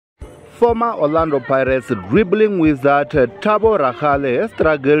former Orlando Pirates dribbling wizard Thabo Rakhale has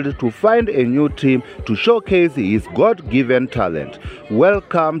struggled to find a new team to showcase his God-given talent.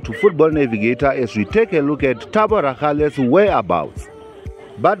 Welcome to Football Navigator as we take a look at Thabo Rakhale's whereabouts.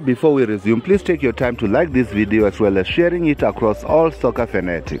 But before we resume, please take your time to like this video as well as sharing it across all soccer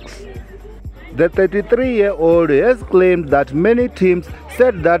fanatics. The 33-year-old has claimed that many teams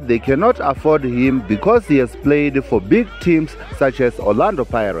said that they cannot afford him because he has played for big teams such as Orlando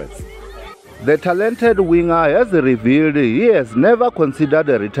Pirates. The talented winger has revealed he has never considered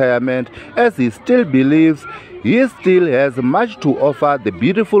a retirement as he still believes he still has much to offer the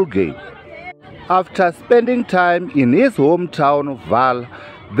beautiful game. After spending time in his hometown Vaal,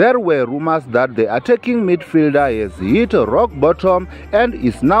 there were rumors that the attacking midfielder has hit rock bottom and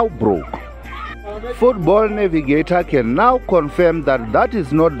is now broke. Football Navigator can now confirm that that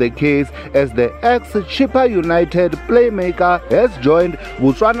is not the case as the ex-Chippa United playmaker has joined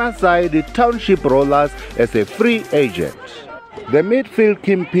Botswana side Township Rollers as a free agent. The midfield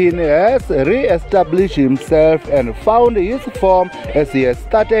kingpin has re-established himself and found his form as he has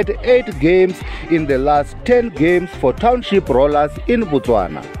started 8 games in the last 10 games for Township Rollers in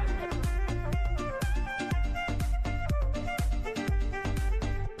Botswana.